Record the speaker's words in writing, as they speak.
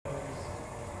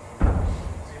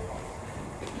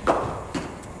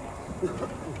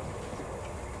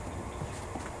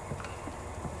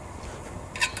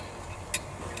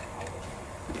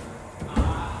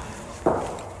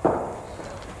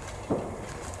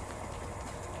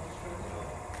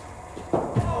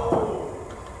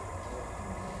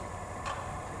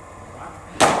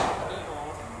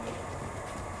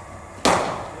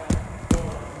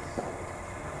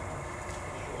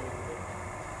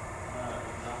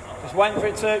Just waiting for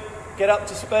it to get up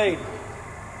to speed.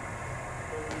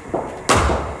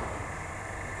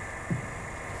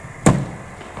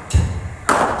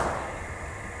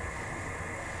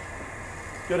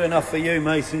 Good enough for you,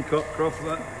 Mason Cockcroft.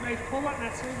 Mate, pull that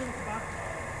net over at the back.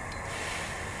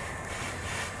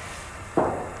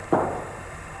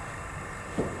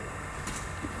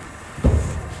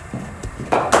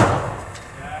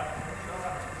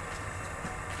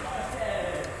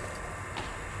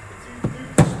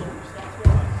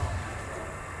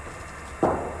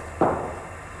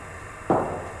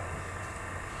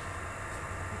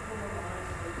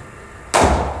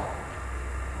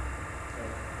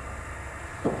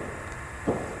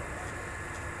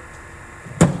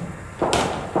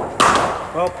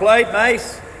 Well played,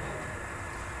 Mace.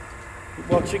 Keep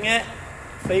watching it.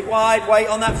 Feet wide, weight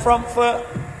on that front foot.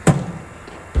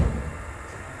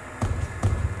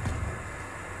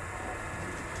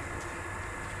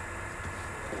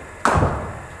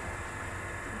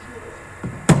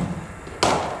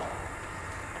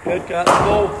 Good, go at the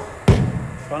ball.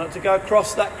 Try not to go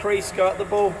across that crease, go at the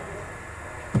ball.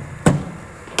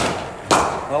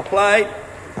 Well played.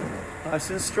 Nice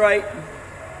and straight.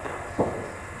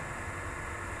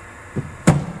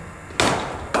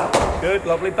 Good,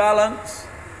 lovely balance.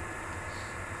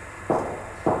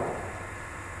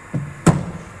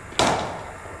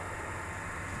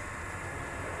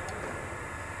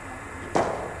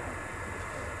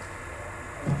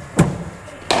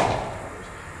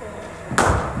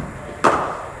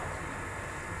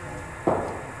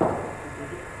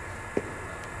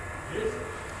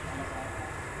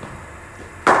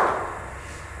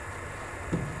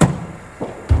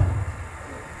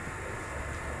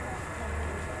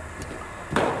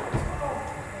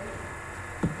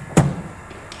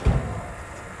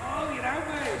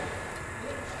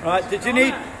 Right,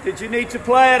 did you need to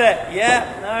play at it?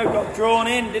 Yeah, no, got drawn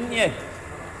in, didn't you?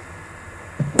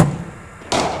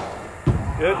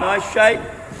 Good, nice shape.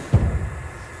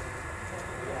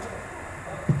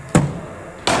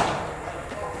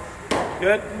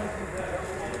 Good.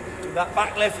 Do that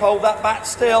back lift, hold that back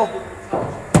still.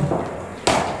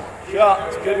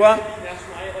 Shot, good one.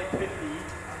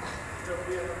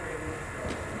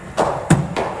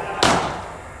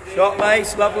 Shot,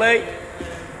 Mace, lovely.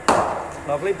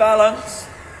 Lovely balance.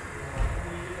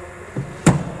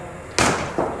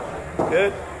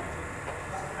 Good.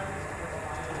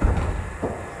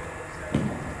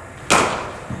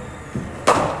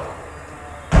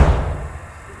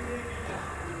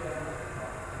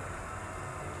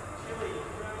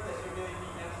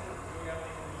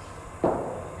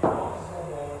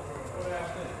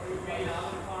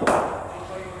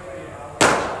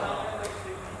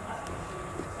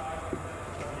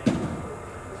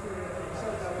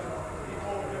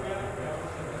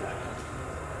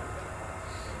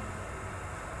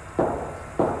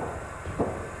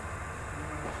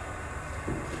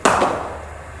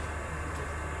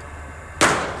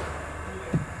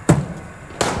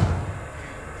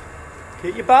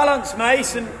 Keep your balance,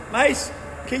 Mace,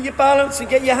 keep your balance and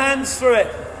get your hands through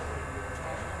it.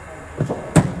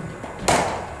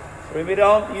 Bring it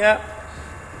on, yeah.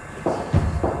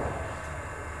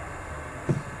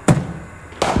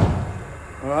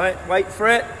 All right, wait for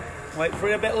it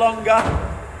a bit longer.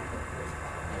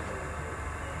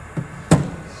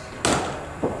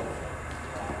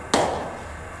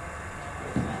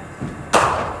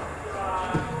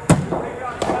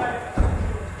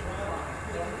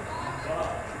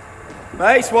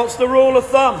 Mace, what's the rule of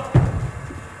thumb?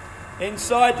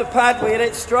 Inside the pad, we hit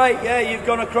it straight. Yeah, you've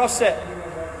gone across it.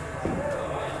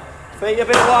 Feet a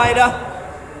bit wider.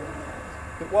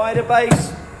 Bit wider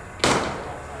base.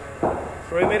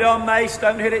 Through mid on, Mace.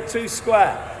 Don't hit it too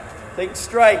square. Think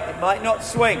straight. It might not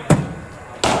swing.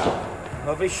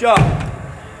 Lovely shot.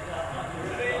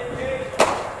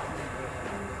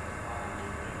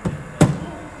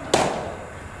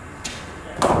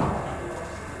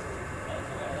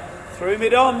 Through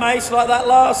mid on, Mace, like that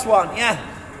last one, yeah.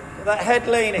 With that head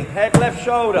leaning, head left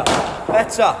shoulder.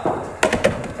 Better.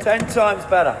 10 times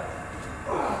better.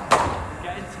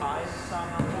 Getting tired,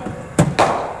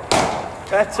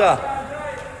 Better.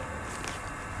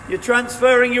 You're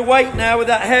transferring your weight now with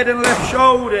that head and left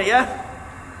shoulder, yeah?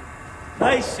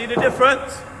 Mace, see the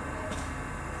difference?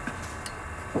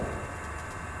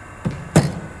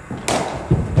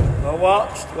 Well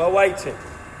watched, well weighted.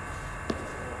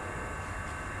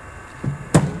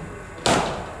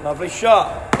 Lovely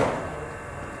shot.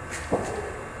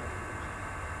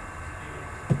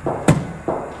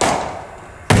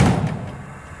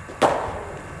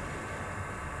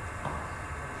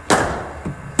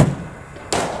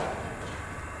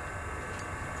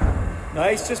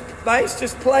 Nice,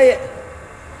 just play it.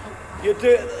 You do.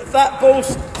 If that ball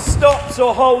stops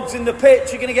or holds in the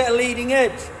pitch, you're going to get a leading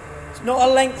edge. It's not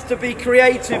a length to be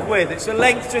creative with. It's a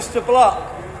length just to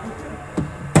block.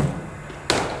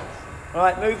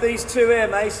 Right, move these two here,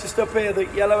 Mace. Just up here, the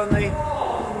yellow and the.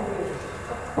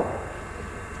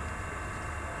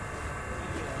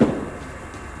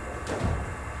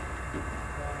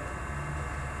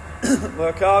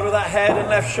 Work hard with that head and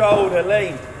left shoulder.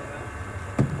 Lean.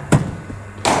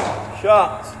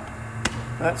 Shot.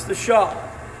 That's the shot.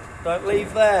 Don't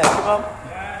leave there. Come on.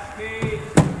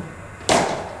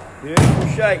 Beautiful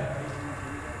shape.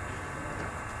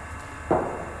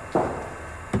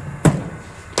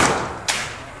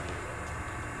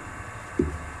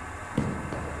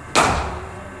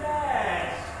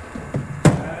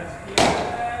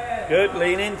 Good.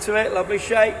 Lean into it. Lovely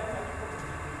shape.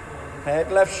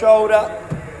 Head, left shoulder.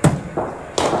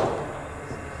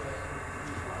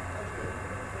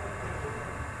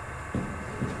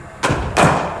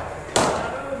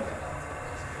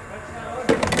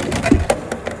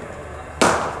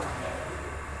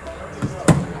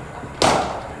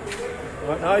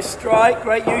 Nice strike,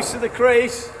 great use of the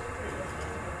crease.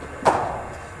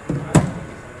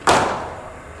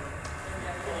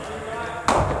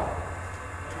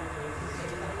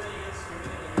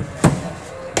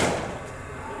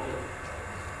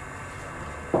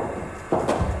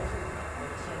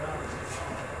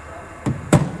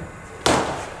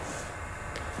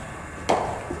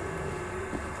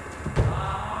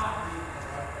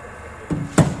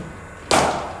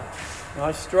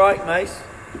 Nice strike, Mace.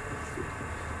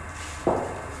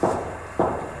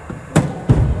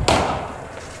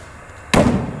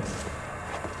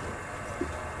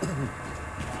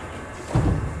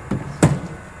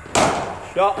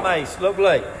 Shot, Mace,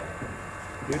 lovely.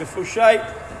 Beautiful shape.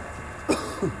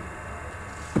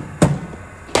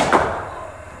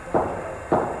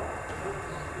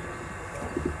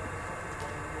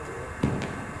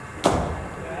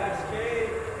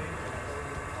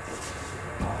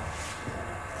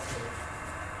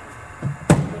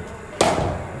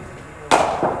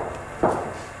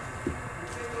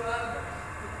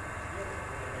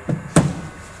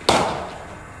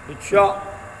 Good shot.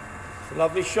 It's a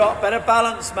lovely shot. Better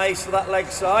balance, Mace, for that leg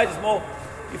side. It's more,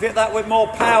 you've hit that with more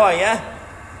power, yeah?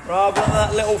 Rather than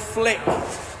that little flick.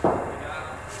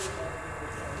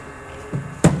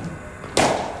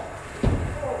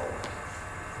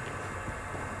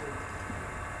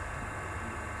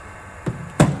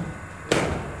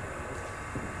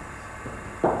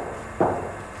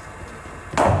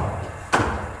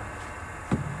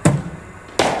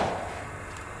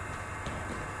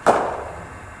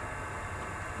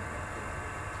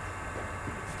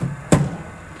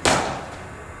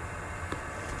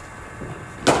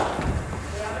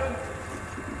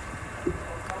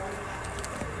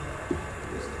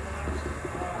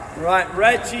 Right,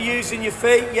 reds you're using your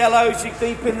feet, yellows you're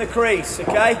deep in the crease,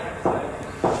 okay?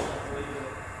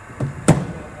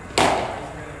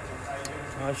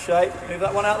 Nice shape. Move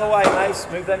that one out of the way, Mace.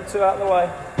 Move them two out of the way.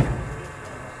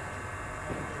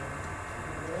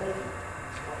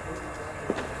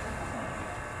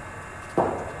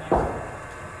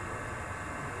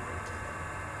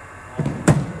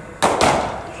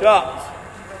 Shot.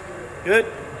 Good.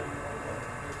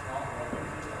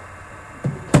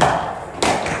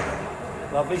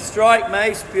 Lovely strike,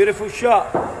 Mace. Beautiful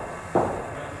shot.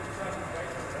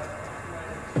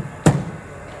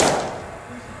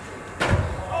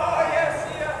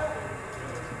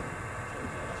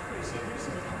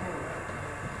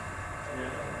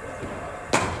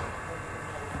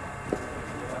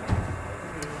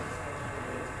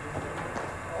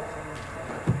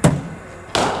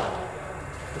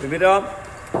 Move it on.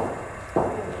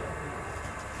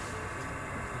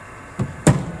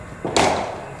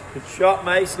 Good shot,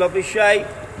 Mace. Lovely shape.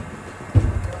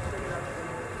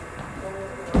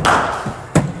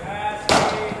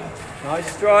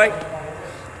 Nice strike.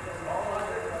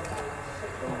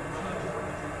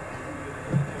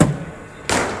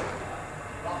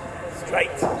 Straight.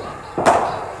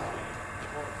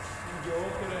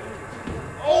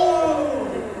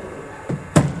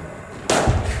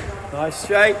 Nice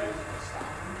shape.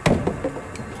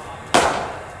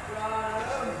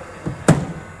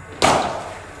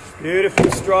 Beautiful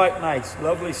strike, Mace.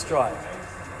 Lovely strike.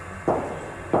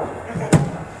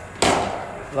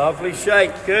 Lovely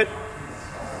shape. Good.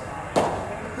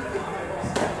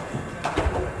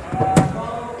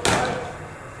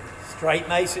 Straight,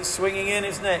 Mace. It's swinging in,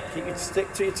 isn't it? You can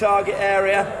stick to your target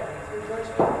area.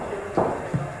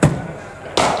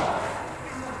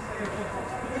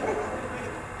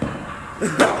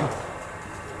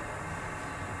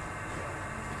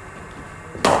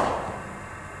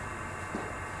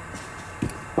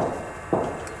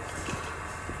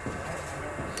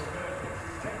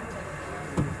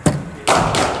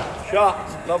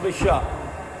 shot, lovely shot.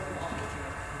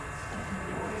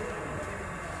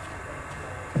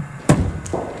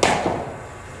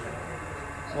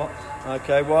 What?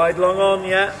 Okay, wide, long on,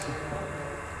 yeah.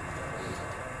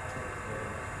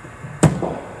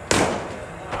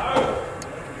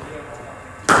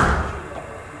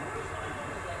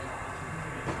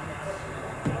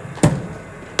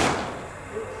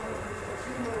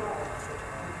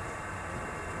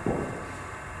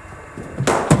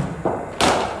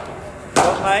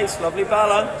 Nice, lovely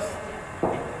balance.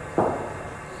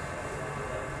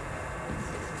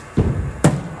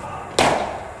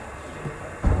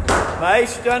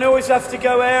 Mace, you don't always have to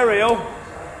go aerial.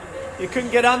 You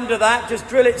couldn't get under that, just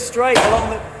drill it straight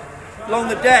along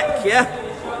the deck, yeah?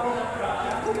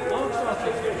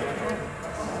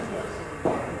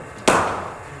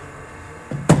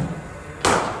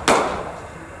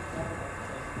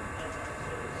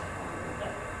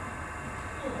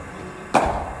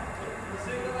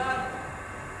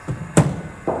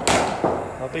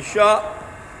 Lovely shot.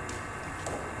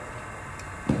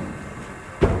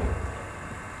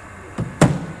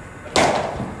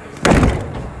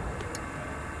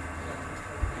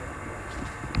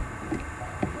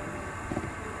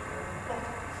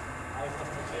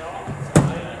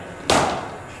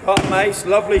 Shot, Mace,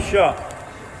 lovely shot.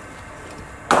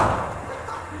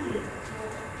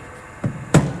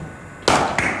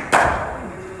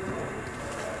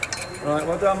 Right,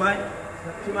 well done, mate.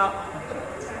 Lift him up.